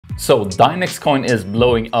So Dynex coin is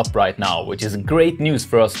blowing up right now, which is great news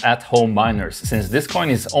for us at-home miners, since this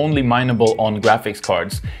coin is only mineable on graphics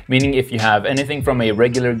cards, meaning if you have anything from a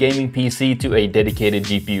regular gaming PC to a dedicated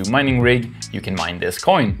GPU mining rig, you can mine this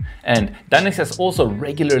coin. And Dynex has also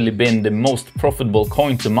regularly been the most profitable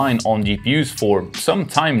coin to mine on GPUs for some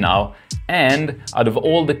time now, and out of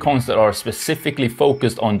all the coins that are specifically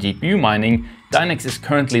focused on GPU mining, Dynex is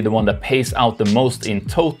currently the one that pays out the most in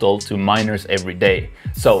total to miners every day.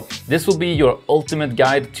 So this will be your ultimate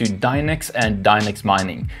guide to Dynex and Dynex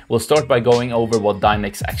mining. We'll start by going over what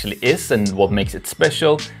Dynex actually is and what makes it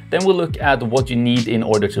special. Then we'll look at what you need in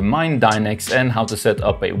order to mine Dynex and how to set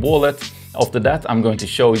up a wallet. After that, I'm going to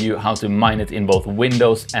show you how to mine it in both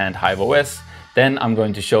Windows and HiveOS. Then I'm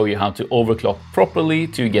going to show you how to overclock properly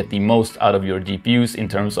to get the most out of your GPUs in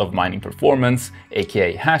terms of mining performance,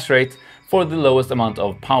 aka hash rate, for the lowest amount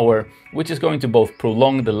of power, which is going to both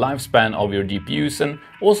prolong the lifespan of your GPUs and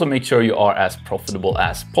also make sure you are as profitable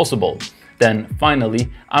as possible. Then finally,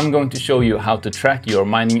 I'm going to show you how to track your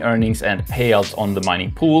mining earnings and payouts on the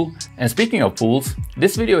mining pool. And speaking of pools,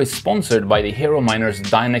 this video is sponsored by the Hero Miners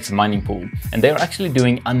Dynex mining pool, and they are actually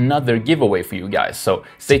doing another giveaway for you guys. So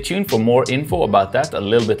stay tuned for more info about that a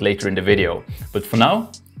little bit later in the video. But for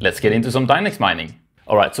now, let's get into some Dynex mining.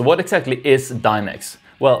 Alright, so what exactly is Dynex?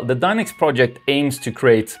 Well, the Dynex project aims to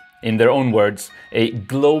create, in their own words, a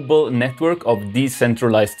global network of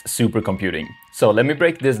decentralized supercomputing. So let me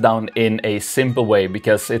break this down in a simple way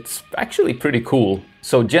because it's actually pretty cool.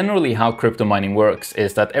 So generally how crypto mining works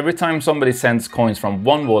is that every time somebody sends coins from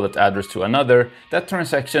one wallet address to another, that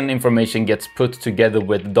transaction information gets put together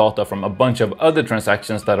with data from a bunch of other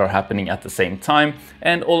transactions that are happening at the same time,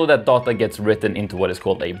 and all of that data gets written into what is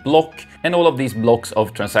called a block, and all of these blocks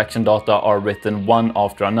of transaction data are written one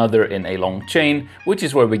after another in a long chain, which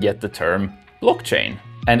is where we get the term blockchain.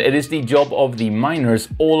 And it is the job of the miners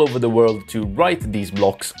all over the world to write these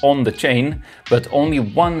blocks on the chain, but only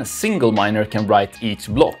one single miner can write each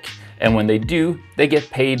block. And when they do, they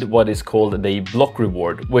get paid what is called the block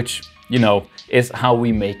reward, which, you know, is how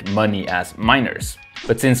we make money as miners.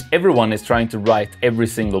 But since everyone is trying to write every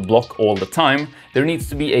single block all the time, there needs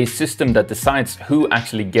to be a system that decides who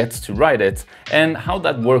actually gets to write it. And how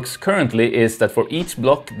that works currently is that for each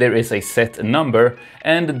block there is a set number,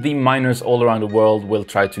 and the miners all around the world will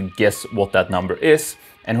try to guess what that number is.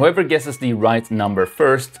 And whoever guesses the right number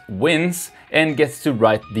first wins and gets to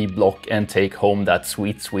write the block and take home that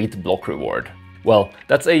sweet, sweet block reward. Well,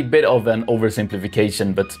 that's a bit of an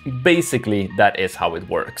oversimplification, but basically that is how it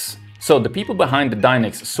works. So the people behind the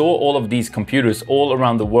Dynex saw all of these computers all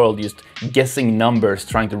around the world just guessing numbers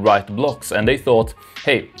trying to write blocks, and they thought,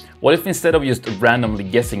 hey, what if instead of just randomly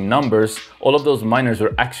guessing numbers, all of those miners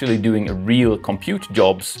were actually doing real compute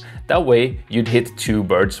jobs? That way you'd hit two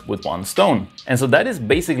birds with one stone. And so that is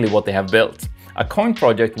basically what they have built. A coin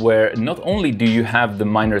project where not only do you have the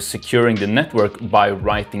miners securing the network by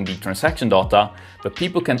writing the transaction data, but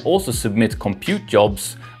people can also submit compute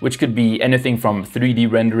jobs, which could be anything from 3D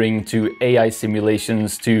rendering to AI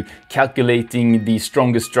simulations to calculating the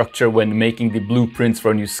strongest structure when making the blueprints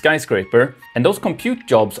for a new skyscraper. And those compute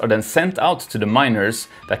jobs are then sent out to the miners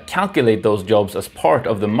that calculate those jobs as part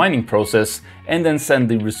of the mining process and then send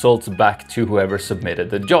the results back to whoever submitted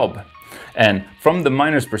the job. And from the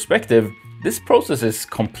miner's perspective, this process is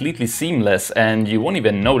completely seamless and you won't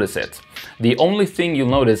even notice it. The only thing you'll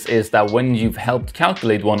notice is that when you've helped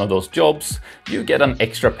calculate one of those jobs, you get an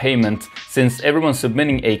extra payment, since everyone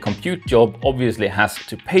submitting a compute job obviously has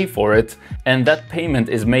to pay for it, and that payment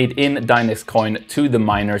is made in Dynex coin to the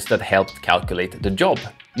miners that helped calculate the job.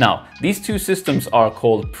 Now, these two systems are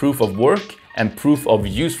called proof of work and proof of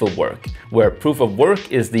useful work, where proof of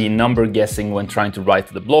work is the number guessing when trying to write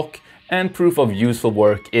the block, and proof of useful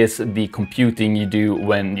work is the computing you do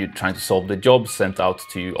when you're trying to solve the job sent out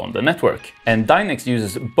to you on the network. And Dynex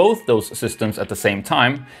uses both those systems at the same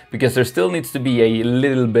time, because there still needs to be a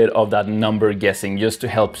little bit of that number guessing just to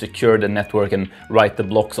help secure the network and write the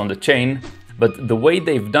blocks on the chain. But the way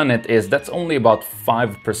they've done it is that's only about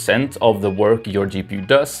 5% of the work your GPU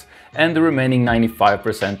does, and the remaining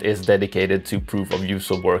 95% is dedicated to proof of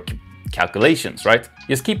useful work calculations, right?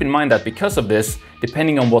 Just keep in mind that because of this,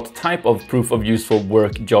 depending on what type of proof of useful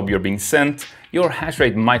work job you're being sent, your hash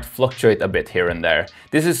rate might fluctuate a bit here and there.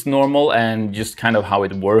 This is normal and just kind of how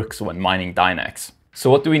it works when mining Dynex. So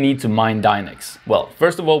what do we need to mine Dynex? Well,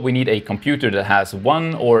 first of all, we need a computer that has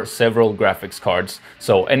one or several graphics cards.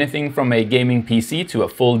 So anything from a gaming PC to a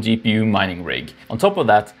full GPU mining rig. On top of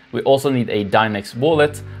that, we also need a Dynex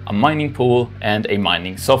wallet, a mining pool, and a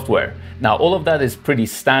mining software. Now, all of that is pretty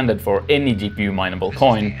standard for any GPU mineable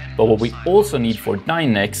coin, but what we also need for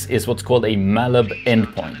Dynex is what's called a malloc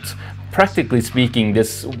endpoint. Practically speaking,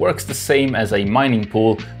 this works the same as a mining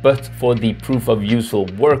pool, but for the proof of useful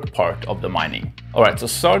work part of the mining. Alright, so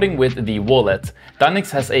starting with the wallet, Dynex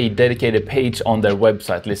has a dedicated page on their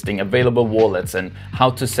website listing available wallets and how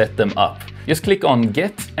to set them up. Just click on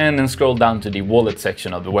Get and then scroll down to the wallet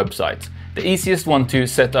section of the website. The easiest one to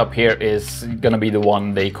set up here is gonna be the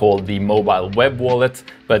one they call the mobile web wallet,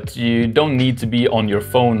 but you don't need to be on your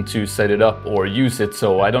phone to set it up or use it,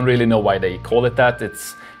 so I don't really know why they call it that.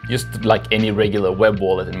 It's just like any regular web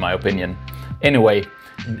wallet in my opinion. Anyway,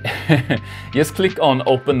 just click on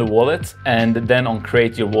Open the wallet and then on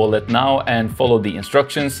Create your wallet now and follow the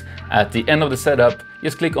instructions. At the end of the setup,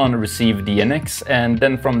 just click on Receive Dynex and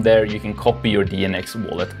then from there you can copy your Dynex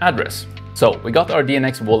wallet address. So we got our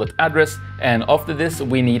Dynex wallet address, and after this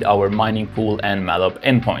we need our mining pool and malloc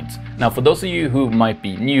endpoint. Now for those of you who might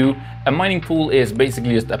be new, a mining pool is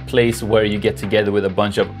basically just a place where you get together with a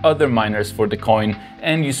bunch of other miners for the coin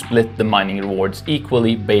and you split the mining rewards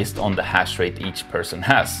equally based on the hash rate each person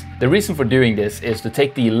has. The reason for doing this is to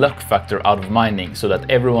take the luck factor out of mining so that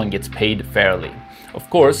everyone gets paid fairly. Of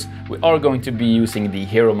course, we are going to be using the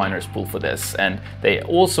Hero Miners pool for this, and they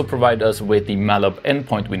also provide us with the malloc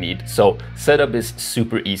endpoint we need, so setup is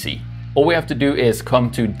super easy. All we have to do is come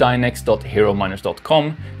to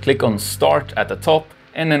dynex.herominers.com, click on Start at the top,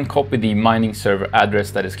 and then copy the mining server address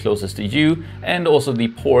that is closest to you, and also the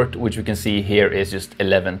port, which we can see here is just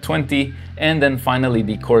 1120, and then finally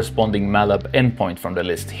the corresponding malloc endpoint from the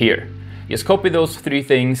list here. Just copy those three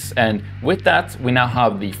things, and with that we now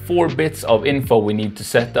have the 4 bits of info we need to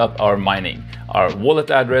set up our mining: our wallet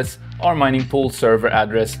address, our mining pool server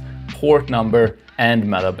address, port number, and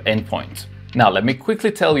malloc endpoint. Now let me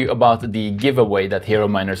quickly tell you about the giveaway that Hero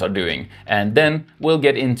Miners are doing, and then we'll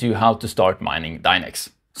get into how to start mining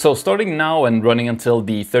Dynex. So starting now and running until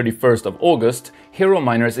the 31st of August, Hero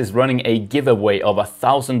Miners is running a giveaway of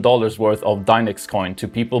 $1,000 worth of Dynex coin to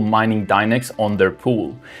people mining Dynex on their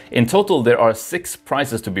pool. In total, there are 6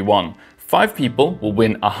 prizes to be won. 5 people will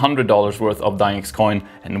win $100 worth of Dynex coin,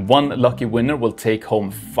 and 1 lucky winner will take home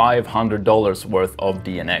 $500 worth of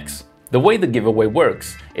Dynex. The way the giveaway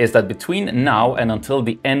works is that between now and until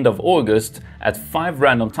the end of August, at 5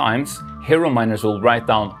 random times, Hero Miners will write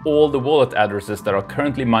down all the wallet addresses that are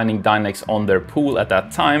currently mining Dynex on their pool at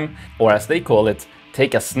that time, or as they call it,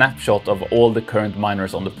 take a snapshot of all the current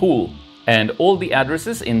miners on the pool. And all the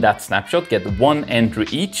addresses in that snapshot get 1 entry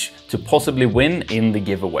each to possibly win in the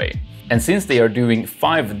giveaway. And since they are doing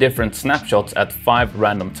 5 different snapshots at 5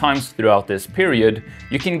 random times throughout this period,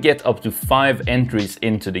 you can get up to 5 entries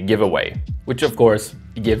into the giveaway, which of course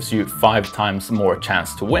gives you 5 times more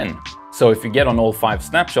chance to win. So if you get on all 5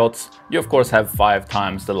 snapshots, you of course have 5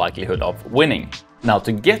 times the likelihood of winning. Now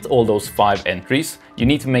to get all those 5 entries, you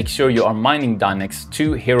need to make sure you are mining Dynex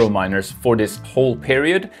to Hero Miners for this whole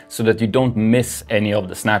period so that you don't miss any of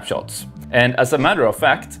the snapshots. And as a matter of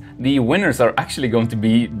fact, the winners are actually going to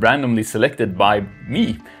be randomly selected by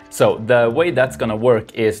me. So the way that's gonna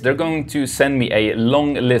work is they're going to send me a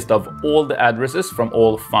long list of all the addresses from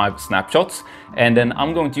all 5 snapshots, and then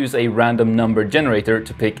I'm going to use a random number generator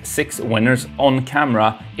to pick 6 winners on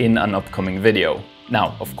camera in an upcoming video.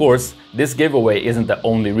 Now, of course, this giveaway isn't the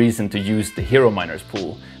only reason to use the Hero Miners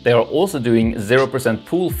pool. They are also doing 0%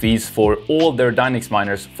 pool fees for all their Dynex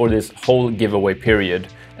miners for this whole giveaway period.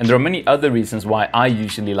 And there are many other reasons why I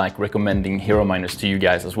usually like recommending Hero Miners to you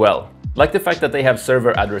guys as well. Like the fact that they have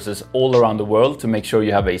server addresses all around the world to make sure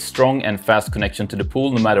you have a strong and fast connection to the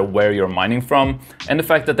pool no matter where you're mining from, and the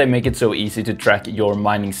fact that they make it so easy to track your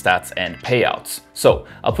mining stats and payouts. So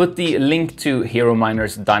I'll put the link to Hero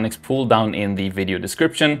Miners Dynex pool down in the video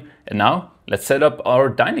description, and now let's set up our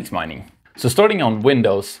Dynex mining. So starting on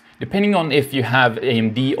Windows, depending on if you have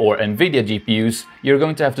AMD or NVIDIA GPUs, you're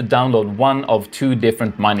going to have to download one of 2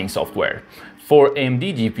 different mining software. For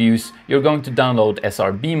AMD GPUs, you're going to download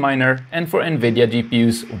𝗧-𝗦𝗏, and for NVIDIA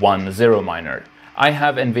GPUs, 𝗏𝗏𝗦𝗏. I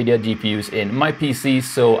have NVIDIA GPUs in my PC,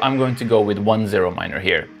 so I'm going to go with 𝗏𝗏𝗦𝗏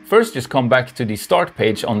here. First, just come back to the start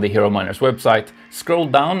page on the Hero Miners website, scroll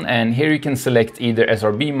down, and here you can select either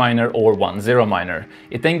𝗧-𝗏𝗦𝗏 or 𝗏𝗏𝗦𝗏.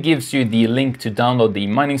 It then gives you the link to download the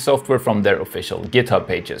mining software from their official GitHub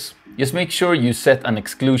pages. Just make sure you set an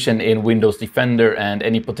exclusion in Windows Defender and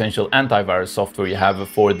any potential antivirus software you have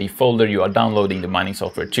for the folder you are downloading the mining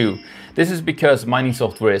software to. This is because mining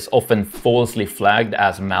software is often falsely flagged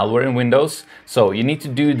as malware in Windows, so you need to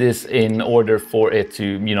do this in order for it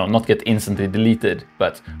to, not get instantly deleted.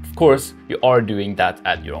 But of course, you are doing that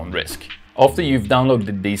at your own risk. After you've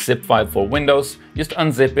downloaded the zip file for Windows, just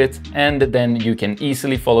unzip it, and then you can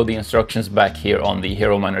easily follow the instructions back here on the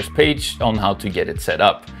Hero Miners page on how to get it set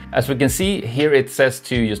up. As we can see here, it says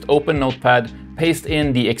to just open Notepad, paste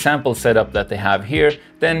in the example setup that they have here,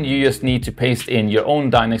 then you just need to paste in your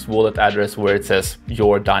own Dynex wallet address where it says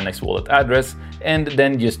your Dynex wallet address, and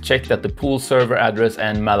then just check that the pool server address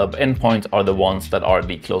and malab endpoint are the ones that are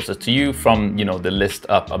the closest to you from, the list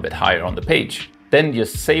up a bit higher on the page. Then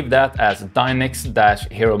just save that as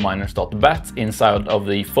dynex-herominers.bat inside of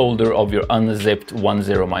the folder of your unzipped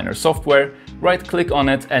𝗏0miner software, right-click on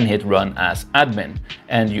it and hit run as admin,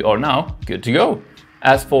 and you are now good to go.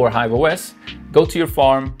 As for HiveOS, go to your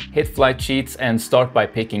farm, hit flight sheets and start by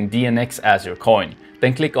picking Dynex as your coin.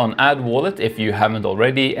 Then click on add wallet if you haven't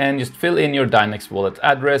already and just fill in your Dynex wallet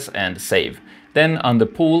address and save. Then under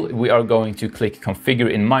pool, we are going to click configure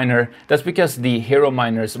in miner. That's because the Hero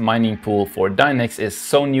Miners mining pool for Dynex is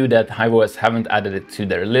so new that HiveOS haven't added it to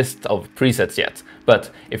their list of presets yet. But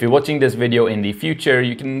if you're watching this video in the future,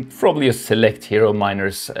 you can probably just select Hero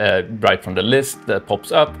Miners right from the list that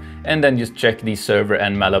pops up, and then just check the server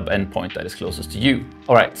and malab endpoint that is closest to you.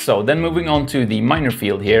 Alright, so then moving on to the miner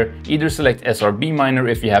field here, either select SRB miner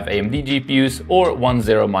if you have AMD GPUs or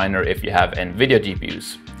𝗏0miner if you have NVIDIA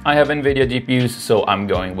GPUs. I have NVIDIA GPUs, so I'm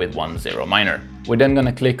going with 𝗏0miner. We're then going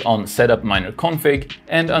to click on Setup Miner Config,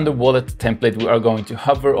 and under Wallet Template we are going to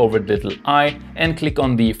hover over the little I and click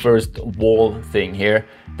on the first wall thing here,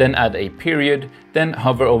 then add a period, then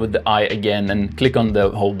hover over the I again and click on the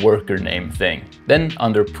whole worker name thing. Then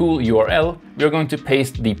under Pool URL, we are going to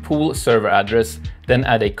paste the pool server address, then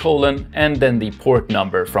add a colon and then the port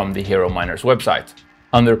number from the Hero Miners website.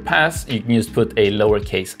 Under pass, you can just put a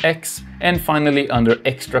lowercase x, and finally under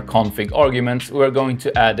extra config arguments, we're going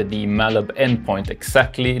to add the malab endpoint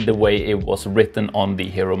exactly the way it was written on the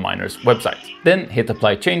Hero Miners website. Then hit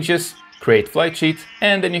apply changes, create flight sheet,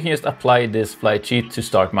 and then you can just apply this flight sheet to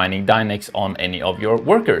start mining Dynex on any of your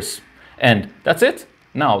workers. And that's it.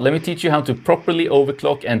 Now let me teach you how to properly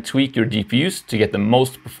overclock and tweak your GPUs to get the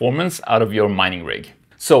most performance out of your mining rig.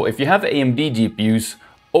 So if you have AMD GPUs,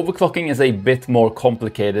 overclocking is a bit more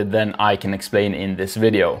complicated than I can explain in this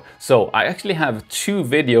video. So I actually have two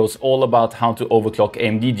videos all about how to overclock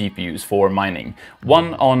AMD GPUs for mining.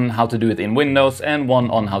 One on how to do it in Windows and one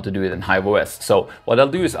on how to do it in HiveOS. So what I'll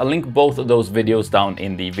do is I'll link both of those videos down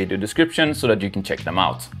in the video description so that you can check them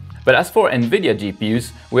out. But as for NVIDIA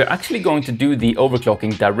GPUs, we're actually going to do the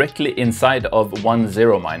overclocking directly inside of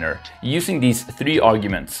𝗏0miner using these three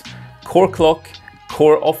arguments: core clock,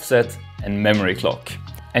 core offset, and memory clock.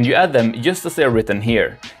 And you add them just as they're written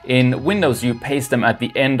here. In Windows, you paste them at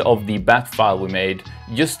the end of the bat file we made,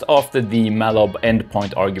 just after the malab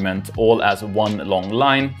endpoint argument, all as one long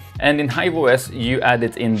line. And in HiveOS, you add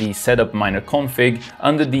it in the setup miner config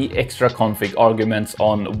under the extra config arguments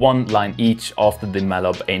on one line each after the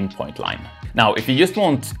malab endpoint line. Now, if you just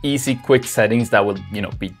want easy, quick settings that will,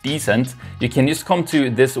 be decent, you can just come to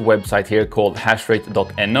this website here called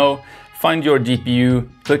hashrate.no. Find your GPU,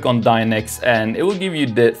 click on Dynex, and it will give you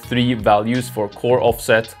the three values for core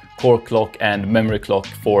offset, core clock, and memory clock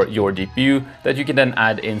for your GPU that you can then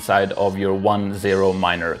add inside of your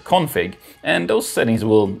𝗏0miner config. And those settings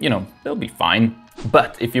will, they'll be fine.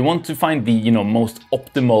 But if you want to find the, most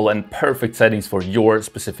optimal and perfect settings for your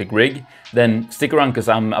specific rig, then stick around because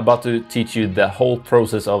I'm about to teach you the whole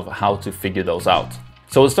process of how to figure those out.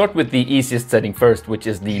 So we'll start with the easiest setting first, which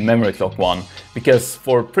is the memory clock one, because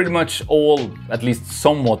for pretty much all, at least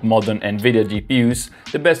somewhat modern NVIDIA GPUs,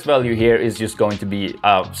 the best value here is just going to be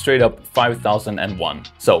straight up 5001.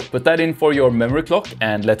 So put that in for your memory clock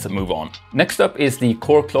and let's move on. Next up is the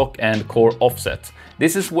core clock and core offset.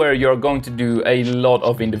 This is where you're going to do a lot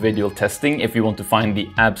of individual testing if you want to find the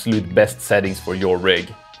absolute best settings for your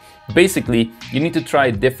rig. Basically, you need to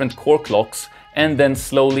try different core clocks and then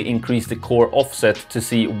slowly increase the core offset to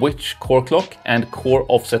see which core clock and core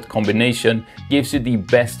offset combination gives you the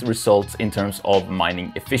best results in terms of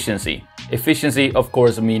mining efficiency. Efficiency, of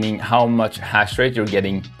course, meaning how much hash rate you're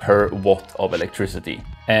getting per watt of electricity.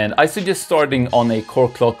 And I suggest starting on a core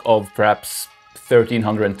clock of perhaps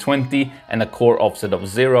 1320 and a core offset of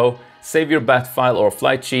 0. Save your bat file or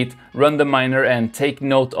flight sheet, run the miner and take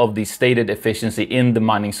note of the stated efficiency in the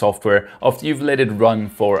mining software after you've let it run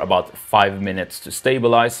for about 5 minutes to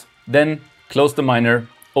stabilize. Then close the miner,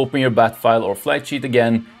 open your bat file or flight sheet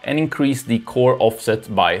again and increase the core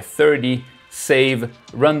offset by 30, save,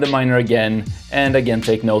 run the miner again, and again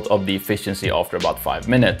take note of the efficiency after about 5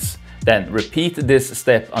 minutes. Then repeat this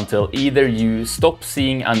step until either you stop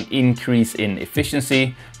seeing an increase in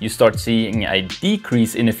efficiency, you start seeing a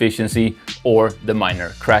decrease in efficiency, or the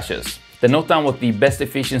miner crashes. Then note down what the best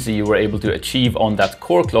efficiency you were able to achieve on that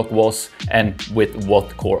core clock was and with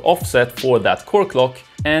what core offset for that core clock,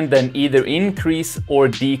 and then either increase or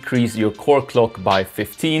decrease your core clock by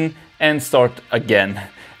 15 and start again.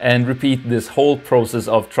 And repeat this whole process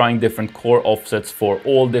of trying different core offsets for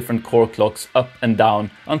all different core clocks up and down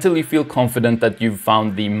until you feel confident that you've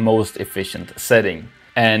found the most efficient setting.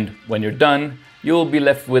 And when you're done, you'll be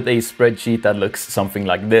left with a spreadsheet that looks something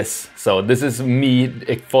like this. So this is me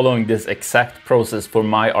following this exact process for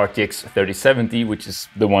my RTX 3070, which is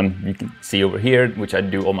the one you can see over here, which I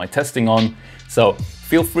do all my testing on. So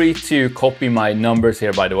feel free to copy my numbers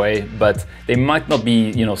here, by the way, but they might not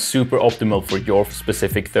be, super optimal for your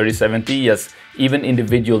specific 3070, as even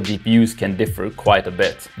individual GPUs can differ quite a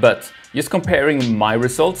bit. But just comparing my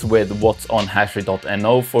results with what's on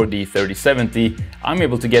hashrate.no for the 3070, I'm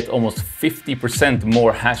able to get almost 50%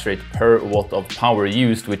 more hash rate per watt of power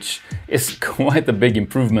used, which is quite a big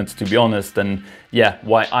improvement, to be honest. And yeah,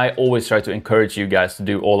 why I always try to encourage you guys to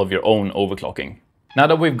do all of your own overclocking. Now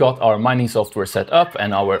that we've got our mining software set up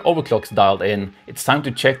and our overclocks dialed in, it's time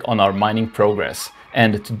to check on our mining progress.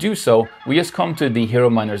 And to do so, we just come to the Hero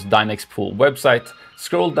Miners Dynex pool website,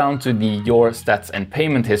 scroll down to the Your Stats and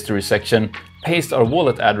Payment History section, paste our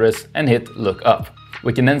wallet address and hit Look Up.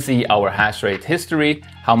 We can then see our hash rate history,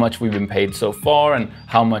 how much we've been paid so far and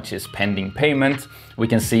how much is pending payment. We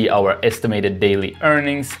can see our estimated daily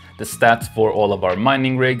earnings, the stats for all of our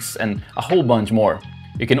mining rigs, and a whole bunch more.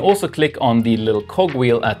 You can also click on the little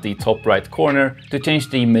cogwheel at the top right corner to change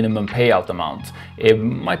the minimum payout amount. It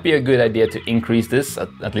might be a good idea to increase this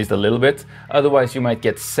at least a little bit, otherwise you might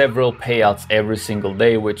get several payouts every single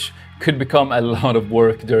day, which could become a lot of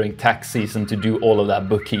work during tax season to do all of that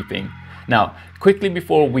bookkeeping. Now, quickly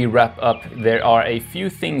before we wrap up, there are a few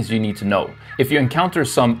things you need to know. If you encounter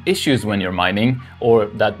some issues when you're mining, or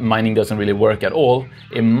that mining doesn't really work at all,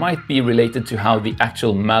 it might be related to how the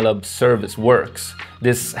actual MATLAB service works.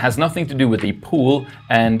 This has nothing to do with the pool,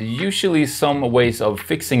 and usually some ways of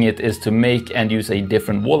fixing it is to make and use a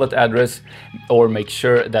different wallet address, or make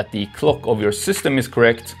sure that the clock of your system is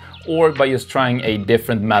correct, or by just trying a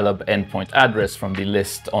different MATLAB endpoint address from the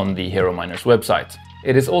list on the Hero Miners website.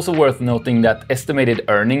 It is also worth noting that estimated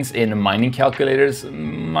earnings in mining calculators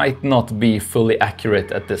might not be fully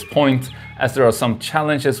accurate at this point, as there are some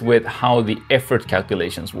challenges with how the effort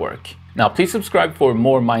calculations work. Now, please subscribe for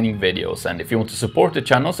more mining videos, and if you want to support the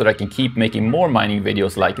channel so that I can keep making more mining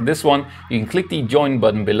videos like this one, you can click the join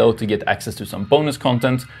button below to get access to some bonus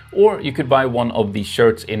content, or you could buy one of the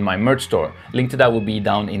shirts in my merch store. Link to that will be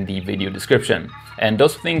down in the video description. And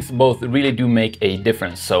those things both really do make a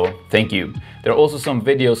difference, so thank you. There are also some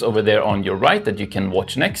videos over there on your right that you can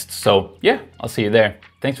watch next, so yeah, I'll see you there.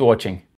 Thanks for watching.